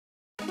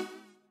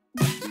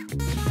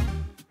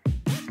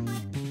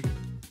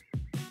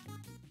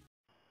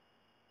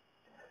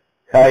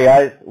Hi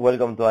guys,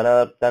 welcome to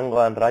another Tango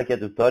and Rakia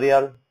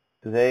tutorial.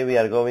 Today we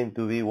are going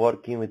to be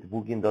working with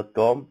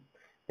Booking.com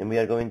and we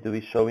are going to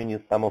be showing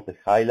you some of the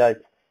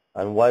highlights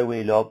and why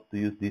we love to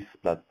use this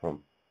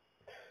platform.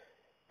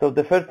 So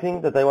the first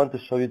thing that I want to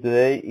show you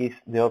today is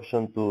the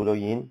option to log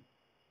in.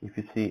 If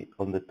you see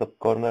on the top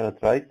corner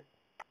at right,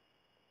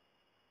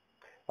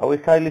 I will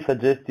highly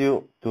suggest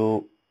you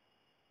to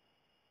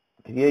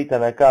create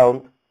an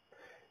account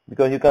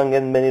because you can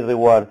get many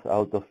rewards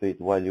out of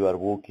it while you are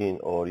booking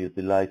or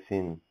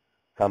utilizing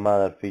some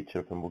other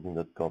feature from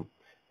Booking.com.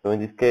 So in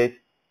this case,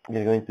 we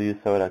are going to use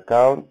our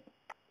account,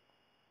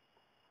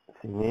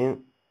 sign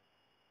in.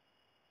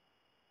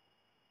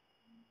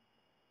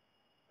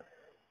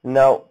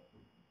 Now,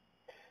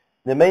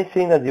 the main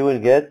thing that you will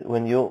get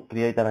when you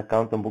create an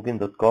account on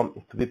Booking.com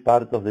is to be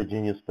part of the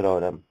Genius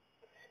program.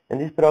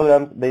 And this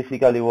program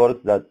basically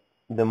works that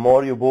the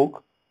more you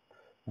book,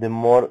 the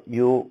more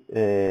you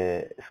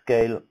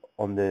scale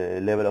on the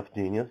level of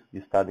Genius.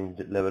 You start in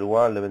level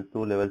 1, level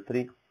 2, level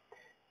 3.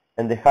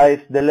 And the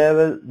higher the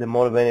level, the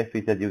more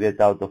benefits that you get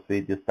out of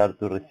it. You start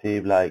to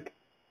receive like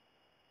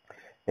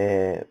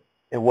a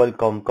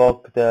welcome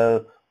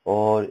cocktail,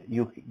 or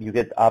you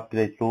get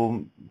upgrade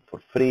room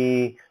for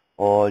free,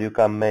 or you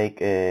can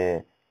make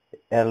a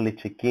early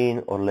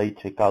check-in or late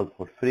checkout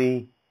for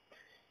free.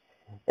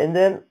 And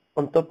then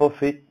on top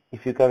of it,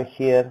 if you come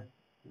here,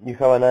 you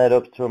have another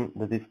option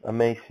that is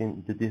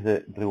amazing, that is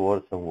the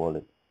rewards and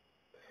wallet.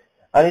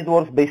 And it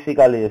works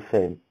basically the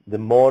same. The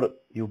more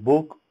you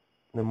book,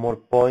 the more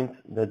points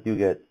that you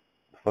get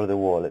for the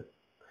wallet.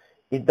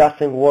 It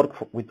doesn't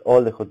work with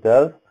all the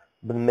hotels,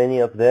 but many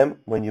of them,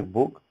 when you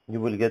book, you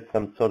will get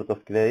some sort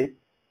of credit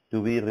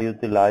to be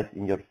reutilized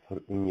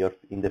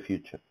in the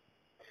future.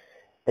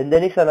 And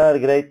then is another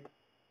great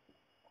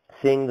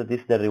thing that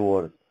is the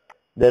rewards.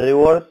 The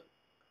rewards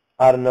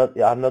are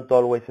not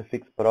always a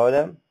fixed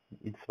program.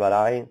 It's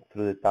varying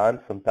through the time.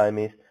 Sometimes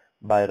it's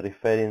by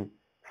referring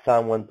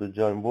someone to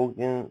join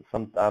Booking.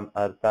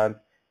 Other times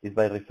it's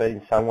by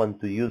referring someone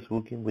to use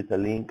Booking with a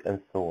link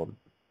and so on.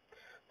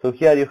 So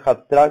here you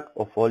have track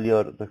of all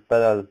your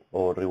referrals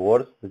or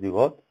rewards that you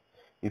got.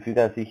 If you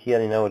can see here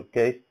in our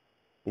case,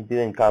 it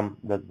didn't come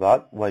that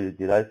bad while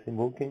utilizing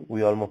Booking.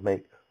 We almost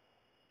make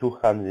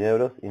 200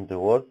 euros in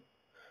rewards.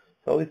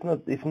 So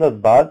it's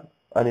not bad,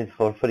 and it's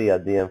for free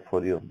at the end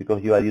for you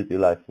because you are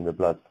utilizing the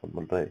platform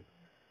already.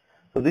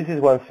 So this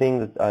is one thing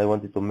that I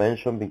wanted to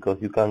mention because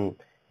you can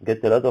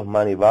get a lot of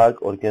money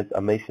back or get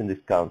amazing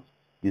discounts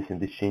using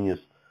the Genius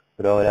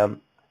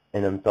program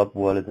and on top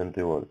wallet and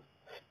rewards.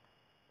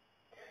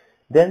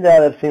 Then the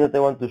other thing that I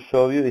want to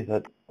show you is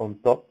that on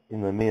top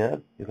in the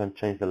middle you can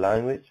change the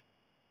language.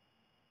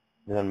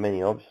 There are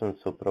many options,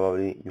 so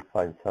probably you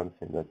find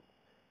something that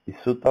is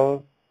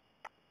suitable.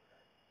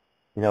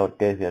 In our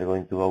case, we are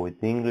going to go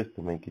with English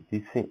to make it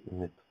easy in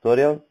the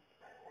tutorial.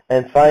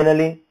 And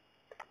finally,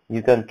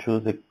 you can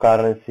choose the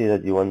currency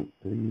that you want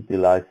to be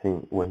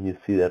utilizing when you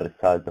see the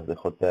result of the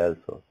hotels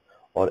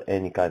or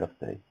any kind of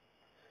stay.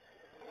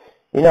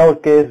 In our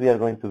case, we are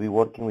going to be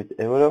working with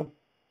euro.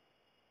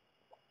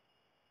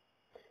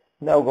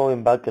 Now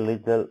going back a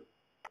little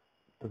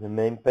to the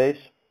main page.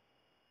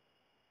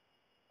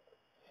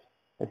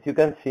 As you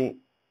can see,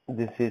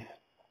 this is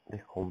the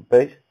home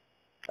page.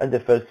 And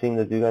the first thing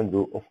that you can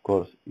do, of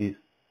course, is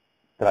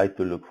try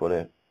to look for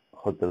a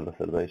hotel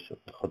reservation.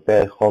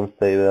 Hotel,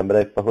 homestay, bed and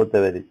breakfast,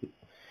 whatever it is.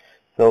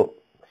 So,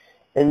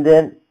 and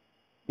then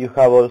you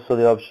have also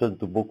the option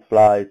to book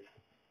flights,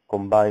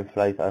 combine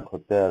flights and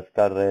hotels,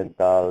 car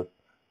rentals,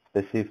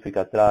 specific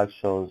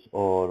attractions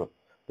or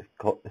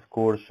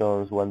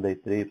excursions, one-day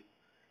trips.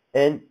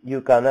 And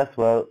you can as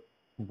well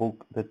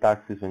book the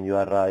taxis when you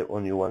arrive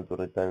or you want to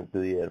return to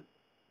the airport.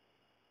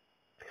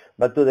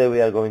 But today we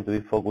are going to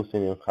be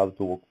focusing on how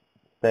to book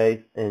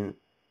stays and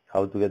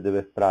how to get the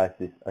best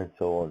prices and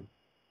so on.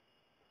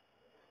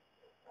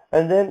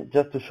 And then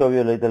just to show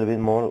you a little bit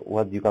more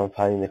what you can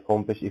find in the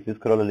homepage, if you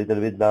scroll a little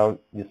bit down,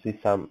 you see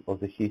some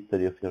of the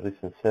history of your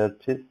recent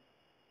searches.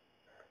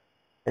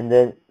 And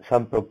then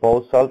some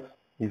proposals.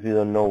 If you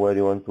don't know where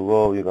you want to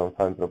go, you can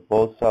find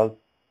proposals.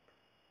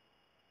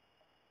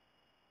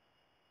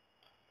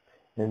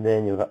 And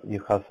then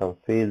you have some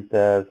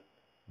filters.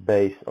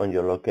 Based on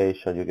your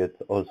location, you get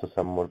also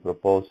some more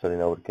proposals.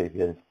 In our case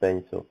here in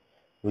Spain, so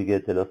we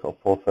get a lot of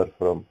offers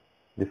from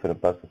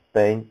different parts of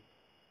Spain.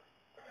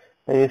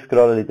 And you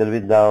scroll a little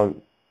bit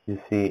down, you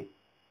see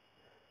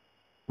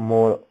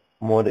more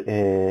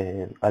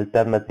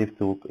alternative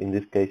to, in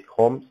this case,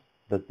 homes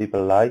that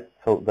people like,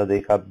 so that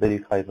they have very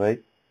high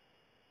rates.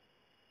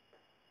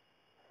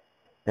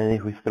 And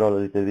if we scroll a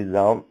little bit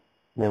down,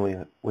 then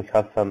we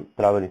have some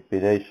travel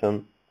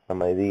inspiration,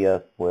 some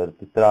ideas where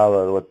to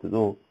travel, what to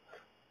do.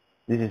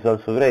 This is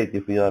also great.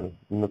 If we are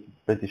not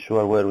pretty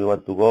sure where we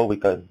want to go, we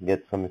can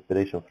get some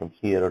inspiration from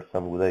here or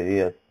some good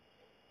ideas.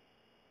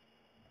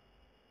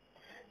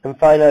 And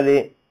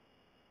finally,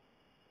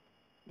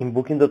 in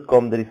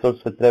Booking.com there is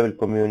also a travel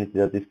community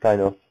that is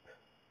kind of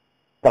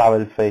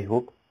travel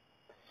Facebook.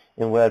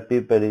 and where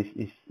people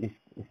is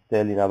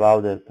telling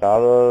about their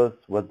travels,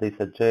 what they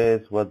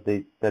suggest, what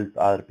they tell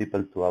other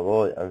people to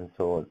avoid, and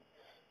so on.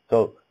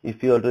 So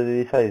if you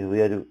already decide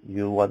where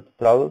you want to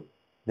travel,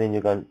 then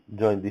you can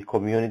join this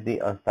community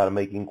and start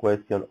making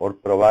questions or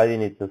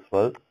providing it as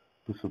well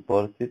to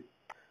support it,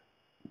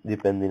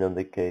 depending on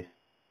the case.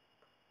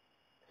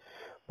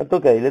 But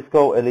okay, let's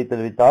go a little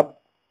bit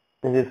up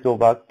and let's go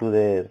back to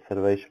the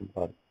reservation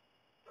part.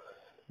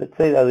 Let's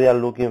say that we are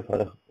looking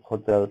for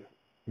hotels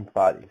in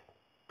Paris.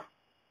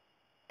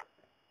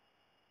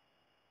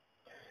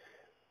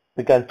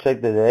 We can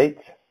check the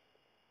dates.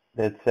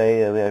 Let's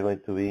say that we are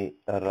going to be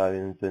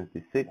arriving in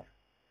 26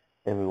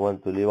 and we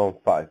want to leave on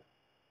 5.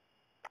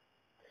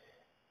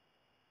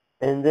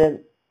 And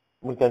then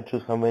we can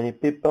choose how many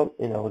people.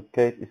 In our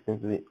case, it's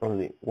going to be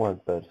only one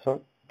person.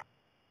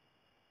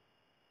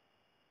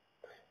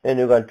 And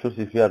you can choose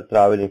if you are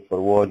traveling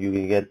for work, you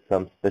can get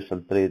some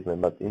special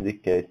treatment, but in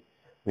this case,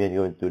 we are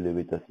going to leave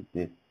it as it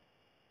is.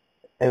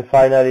 And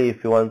finally,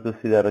 if you want to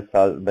see the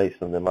result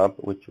based on the map,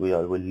 which we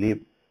will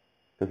leave,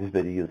 because it's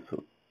very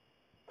useful.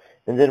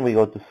 And then we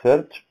go to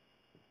search.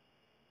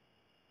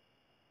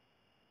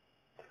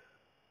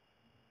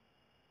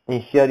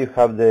 And here you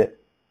have the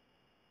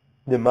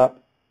map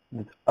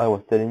that I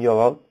was telling you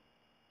about.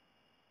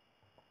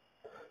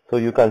 So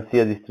you can see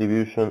a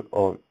distribution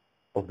of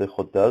the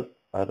hotels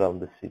around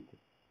the city.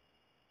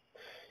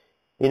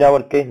 In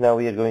our case, now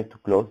we are going to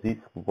close this.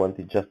 We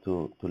wanted just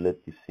to let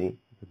you see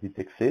that it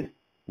exists.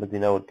 But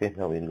in our case,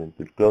 now we are going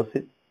to close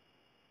it.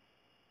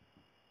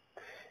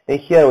 And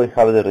here we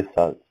have the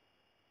results.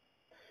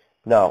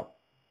 Now,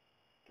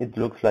 it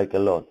looks like a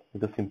lot,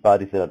 because in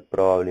Paris there are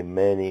probably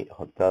many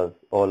hotels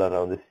all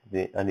around the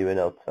city and even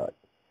outside.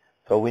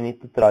 So we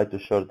need to try to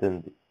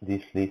shorten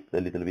this list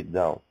a little bit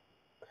down.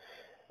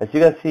 As you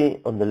can see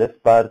on the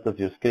left part of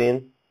your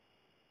screen,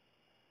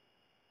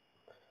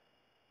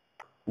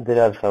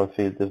 there are some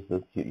filters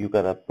that you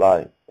can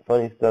apply.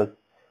 For instance,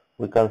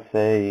 we can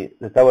say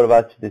that our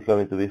budget is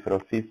going to be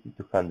from 50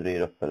 to 100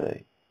 euros per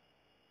day.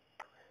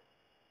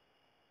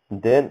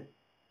 Then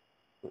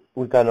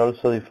we can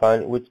also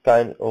define which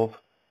kind of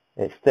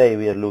stay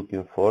we are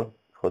looking for: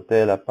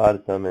 hotel,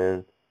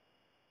 apartment.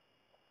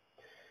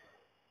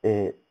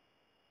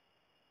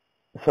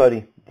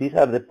 Sorry, these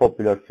are the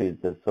popular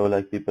filters. So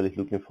like people is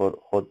looking for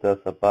hotels,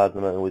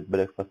 apartment with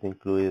breakfast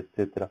included,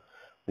 etc.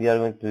 We are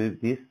going to leave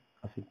this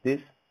as it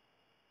is.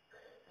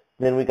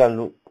 Then we can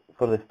look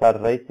for the star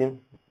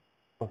rating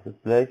of the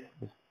place,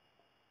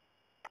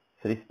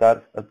 3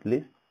 stars at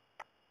least.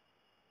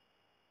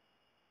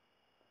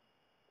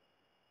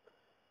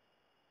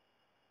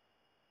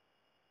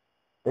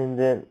 And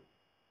then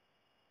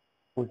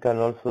we can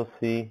also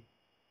see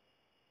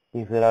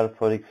if there are,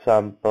 for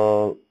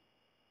example,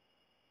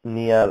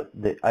 near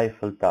the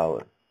Eiffel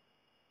Tower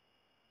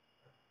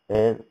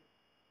and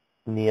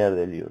near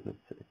the Louvre,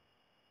 let's say.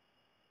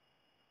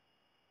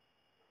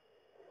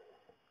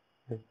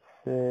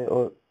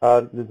 Or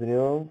Arc de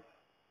Triomphe.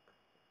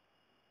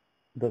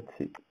 That's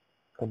it.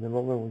 At the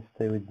moment we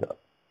stay with that.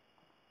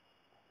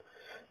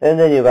 And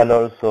then you can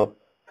also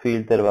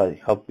filter by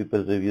how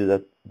people review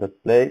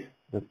that place,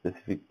 that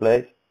specific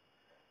place,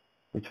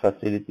 which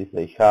facilities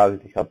they have,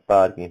 if they have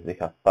parking, if they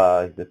have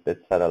parks, if the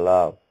pets are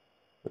allowed,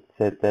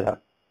 etc.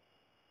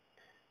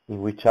 In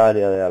which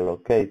area they are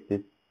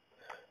located.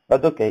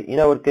 But okay, in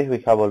our case we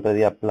have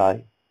already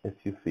applied a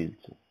few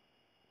filters.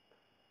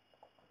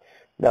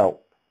 Now,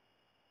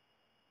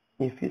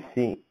 if you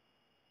see,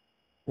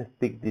 let's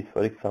pick this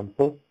for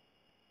example,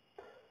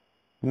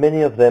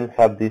 many of them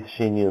have this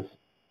genius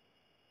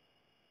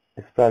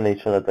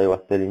explanation that I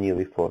was telling you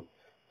before.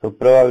 So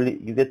probably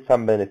you get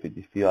some benefit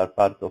if you are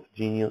part of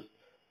Genius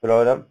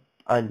program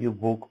and you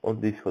book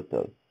on this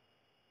hotel.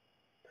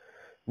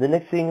 The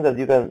next thing that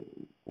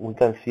we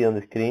can see on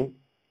the screen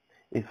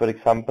is, for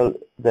example,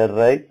 the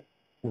rate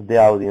the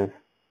audience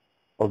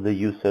of the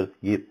users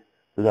give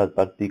to that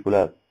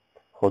particular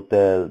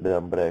hotel, bed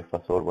and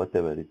breakfast, or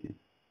whatever it is.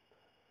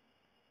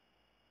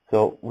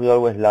 So we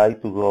always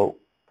like to go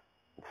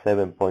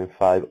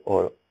 7.5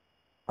 or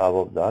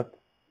above that,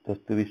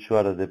 just to be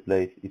sure that the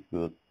place is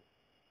good.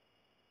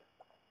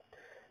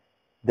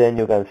 Then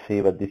you can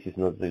see that this is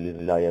not really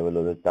reliable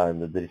all the time,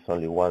 that there is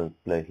only one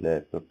place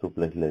left or 2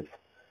 places left.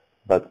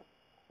 But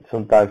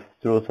sometimes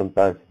it's true,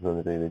 sometimes it's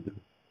not really true.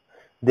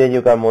 Then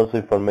you can also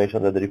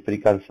information that there is free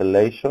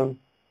cancellation.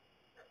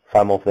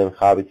 Some of them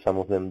have it, some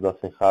of them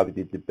doesn't have it.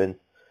 It depends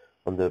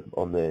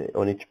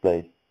on each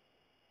place.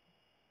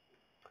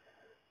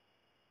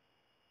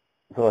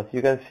 So as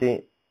you can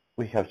see,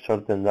 we have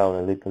shortened down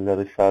a little the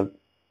result,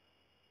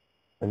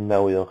 and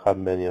now we don't have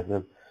many of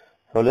them.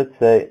 So let's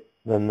say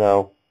that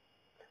now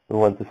we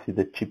want to see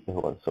the cheapest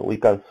one. So we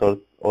can sort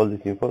all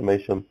this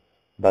information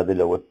by the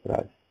lowest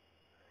price.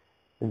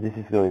 And this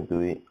is going to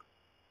be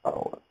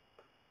our.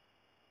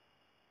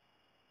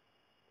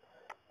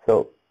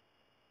 So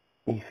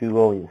if you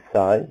go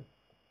inside,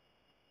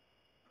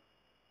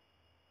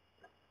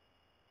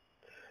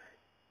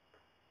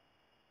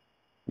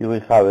 you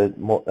will have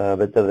a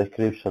better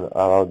description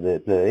about the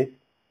place.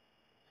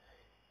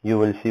 You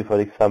will see, for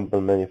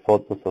example, many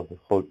photos of the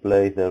whole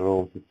place, the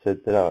rooms,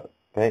 etc.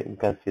 Okay, you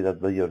can see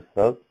that by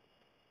yourself.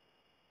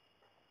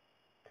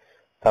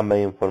 Some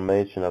main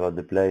information about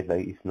the place,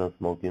 like it's no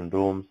smoking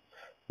rooms,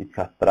 it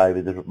has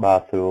private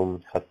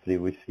bathrooms, has free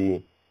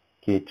Wi-Fi,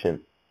 kitchen,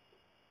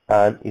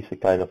 and it's a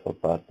kind of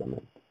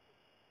apartment.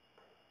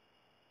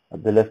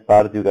 At the left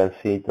part you can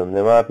see it on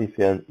the map if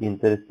you are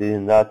interested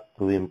in that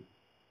to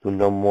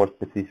know more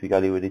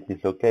specifically where it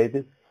is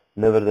located.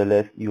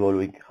 Nevertheless, you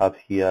always have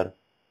here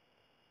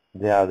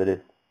the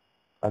address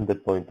and the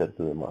pointer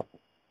to the map.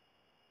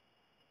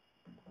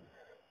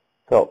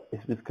 So if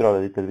we scroll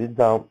a little bit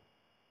down,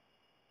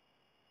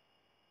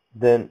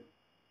 then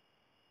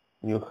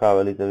you have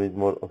a little bit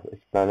more of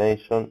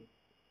explanation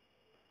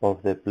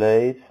of the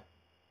place.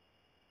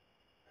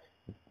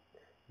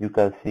 You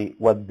can see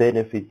what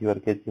benefit you are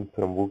getting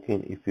from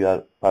booking if you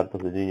are part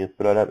of the Genius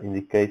program. In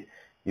this case,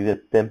 you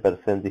get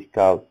 10%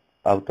 discount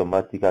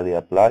automatically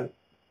applied.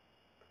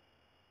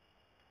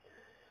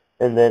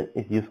 And then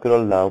if you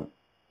scroll down,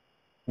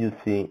 you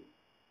see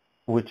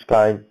which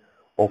kind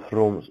of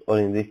rooms, or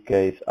in this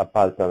case,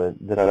 apartments,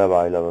 that are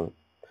available.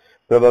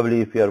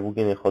 Probably if you are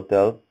booking a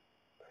hotel,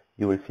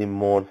 you will see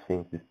more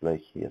things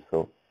displayed here.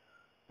 So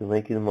to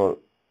make it more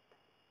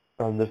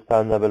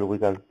understandable, we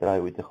can try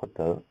with a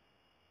hotel.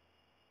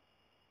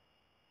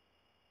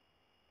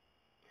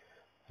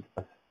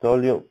 As I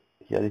told you,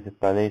 here is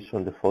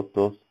explanation, the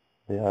photos,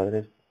 the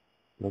address,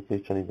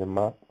 location in the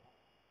map.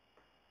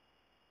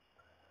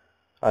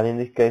 And in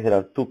this case, there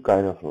are two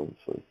kinds of room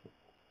choices.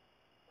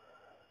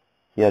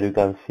 Here you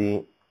can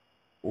see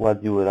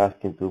what you were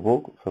asking to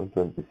book from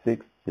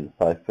 26 till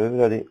 5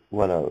 February,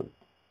 1 hour.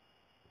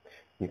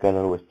 You can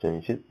always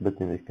change it, but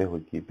in this case we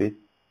keep it.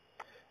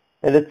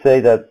 And let's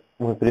say that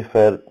we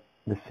prefer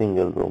the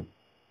single room.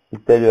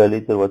 It tells you a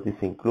little what is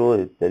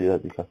included. It tells you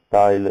that it has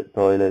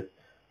toilet,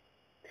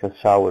 it has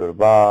shower or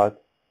bath,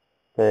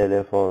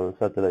 telephone,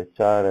 satellite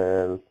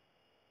channels,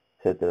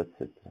 etc.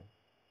 etc.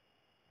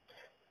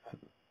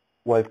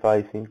 Wi-Fi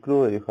is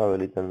included. You have a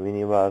little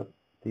minibar,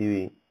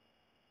 TV.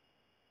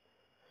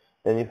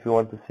 And if you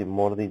want to see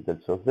more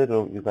details of the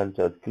room, you can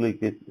just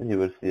click it and you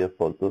will see the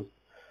photos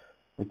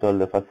with all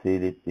the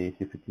facilities,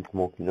 if it is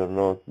smoking or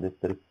not, the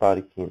street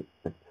parking,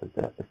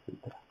 etc.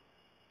 etc.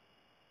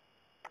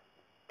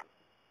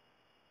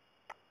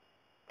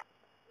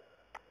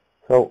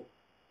 So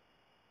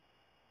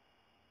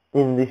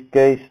in this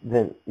case,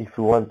 then if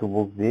you want to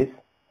book this,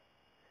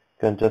 you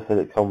can just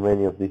select how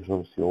many of these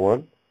rooms you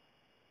want.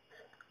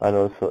 And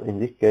also in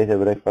this case, the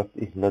breakfast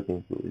is not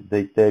included.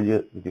 They tell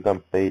you that you can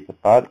pay it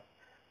apart,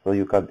 so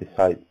you can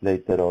decide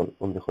later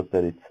on the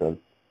hotel itself.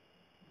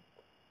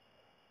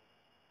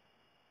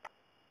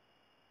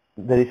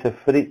 There is a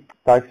free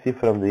taxi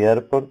from the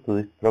airport to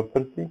this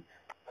property,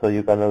 so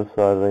you can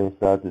also arrange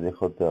that with the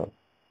hotel.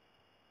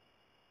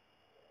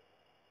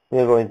 We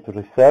are going to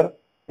reserve.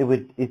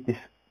 It is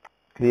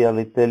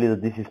clearly tell you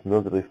that this is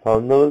not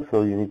refundable,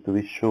 so you need to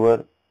be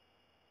sure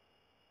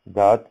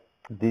that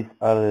these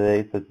are the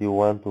dates that you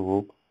want to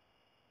book.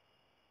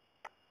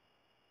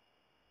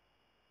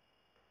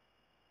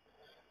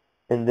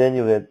 And then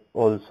you get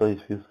also,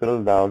 if you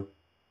scroll down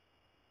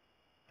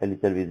a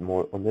little bit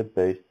more on the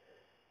page,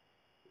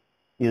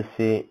 you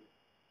see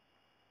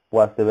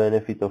what's the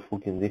benefit of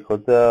booking the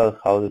hotel,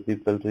 how the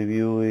people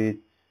review it.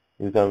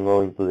 You can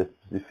go into the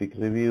specific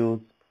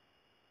reviews,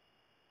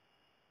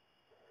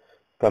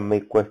 can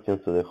make questions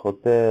to the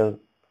hotel,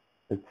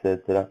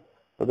 etc.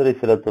 So there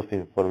is a lot of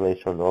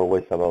information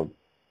always about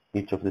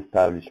each of the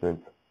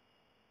establishments.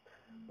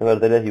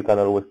 Nevertheless, you can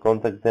always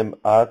contact them,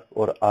 ask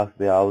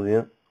the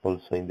audience,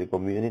 also in the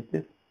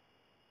communities.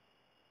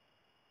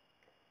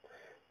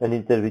 A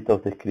little bit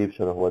of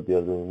description of what you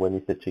are doing, when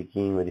is the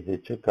check-in, when is the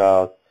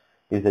check-out,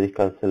 if there is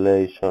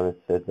cancellation,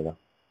 etc.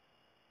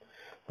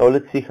 So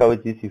let's see how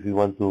it is if we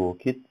want to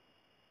book it.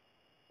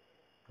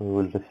 We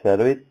will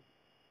reserve it.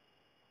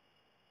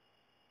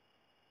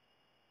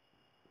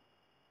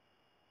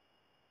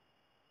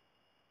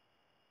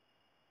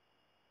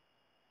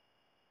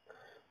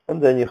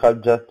 And then you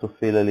have just to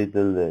fill a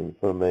little the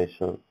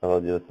information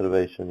about your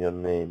reservation, your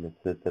name,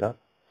 etc.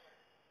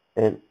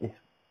 And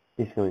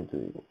it's going to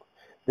be booked.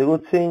 The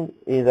good thing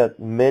is that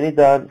many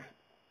times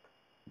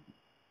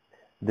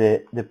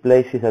the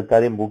places that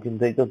are in booking,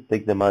 they don't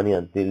take the money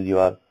until you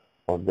are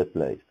on the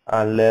place.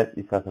 Unless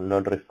it's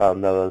not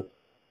refundable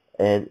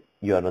and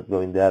you are not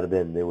going there,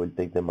 then they will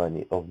take the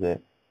money of the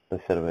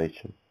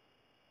reservation.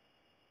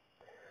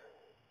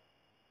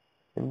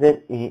 And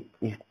then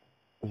if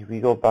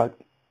we go back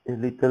a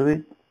little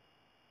bit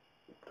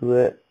to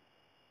the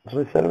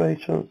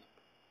reservations,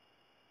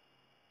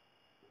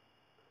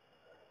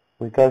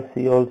 we can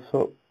see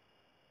also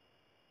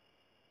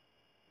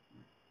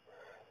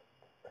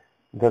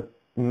that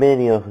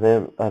many of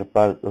them are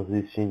part of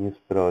this Genius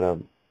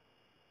program.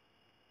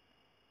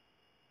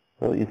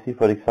 So you see,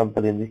 for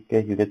example, in this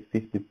case, you get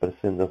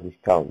 50% of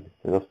discount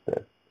instead of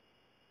 10.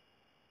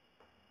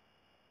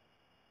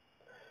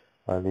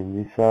 And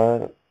in these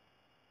are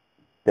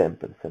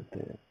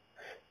 10%.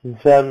 In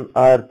some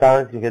other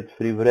times, you get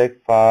free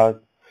breakfast,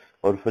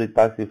 or free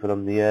taxi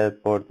from the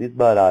airport. It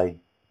varies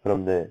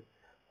from the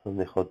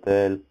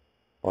hotel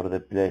or the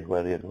place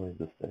where you're going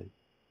to stay.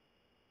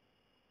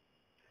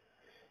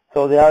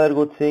 So the other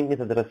good thing is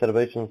that the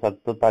reservations are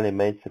totally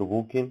made through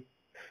Booking.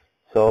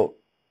 So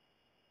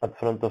at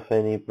front of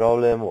any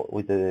problem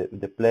with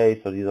the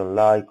place, or you don't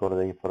like, or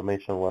the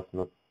information was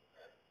not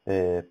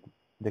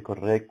the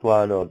correct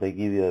one, or they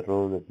give you a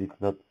room that is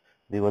not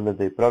the one that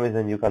they promised,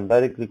 then you can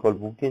directly call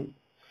Booking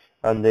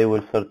and they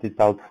will sort it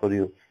out for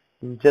you.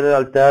 In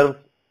general terms,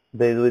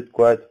 they do it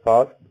quite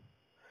fast,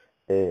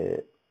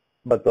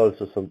 but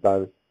also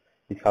sometimes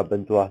it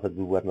happened to us that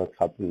we were not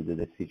happy with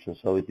the decision.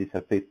 So it is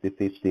a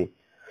 50-50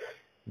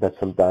 that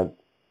sometimes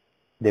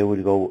they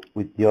will go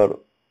with your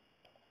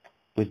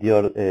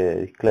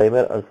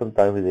disclaimer, and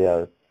sometimes with the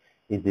other.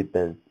 It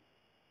depends.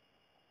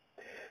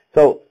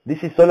 So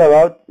this is all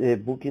about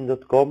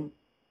Booking.com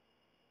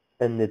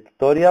and the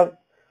tutorial.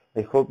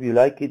 I hope you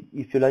like it.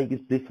 If you like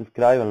it, please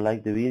subscribe and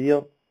like the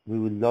video. We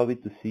would love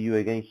it to see you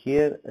again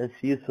here, and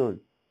see you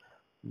soon.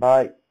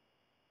 Bye.